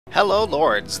Hello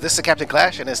Lords, this is Captain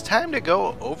Clash and it's time to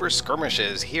go over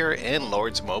skirmishes here in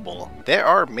DROIDZ Mobile. There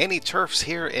are many turfs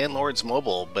here in DROIDZ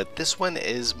Mobile, but this one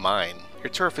is mine. Your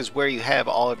turf is where you have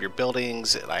all of your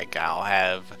buildings, like I'll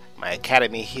have my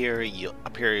academy here,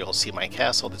 up here you'll see my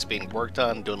castle that's being worked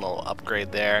on, doing a little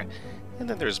upgrade there, and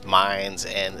then there's mines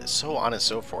and so on and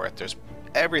so forth. There's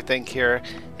everything here,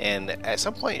 and at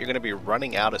some point you're going to be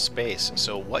running out of space,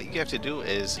 so what you have to do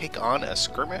is take on a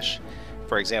skirmish.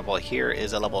 For example, here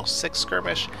is a level 6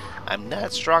 skirmish. I'm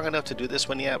not strong enough to do this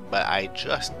one yet, but I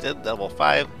just did level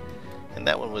 5, and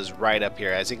that one was right up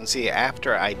here. As you can see,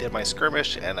 after I did my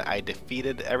skirmish and I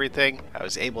defeated everything, I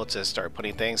was able to start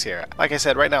putting things here. Like I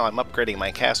said, right now I'm upgrading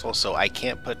my castle, so I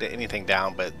can't put anything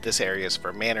down, but this area is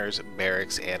for manors,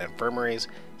 barracks, and infirmaries.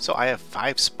 So I have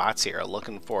 5 spots here.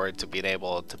 Looking forward to being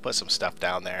able to put some stuff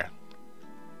down there.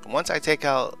 Once I take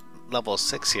out level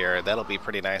 6 here, that'll be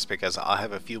pretty nice because I'll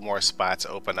have a few more spots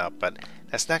open up, but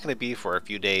that's not going to be for a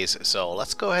few days. So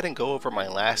let's go ahead and go over my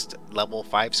last level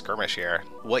 5 skirmish here.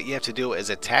 What you have to do is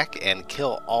attack and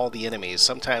kill all the enemies.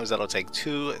 Sometimes that'll take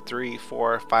 2, 3,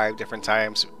 4, 5 different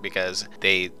times because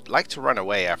they like to run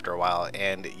away after a while,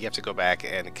 and you have to go back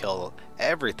and kill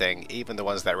everything, even the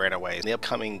ones that ran away. In the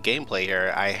upcoming gameplay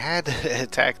here, I had to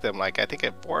attack them like I think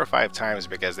 4 or 5 times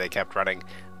because they kept running,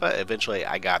 but eventually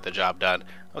I got the job done.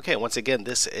 Okay, once again,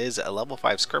 this is a level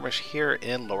 5 skirmish here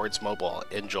in DROIDZ Mobile.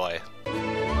 Enjoy.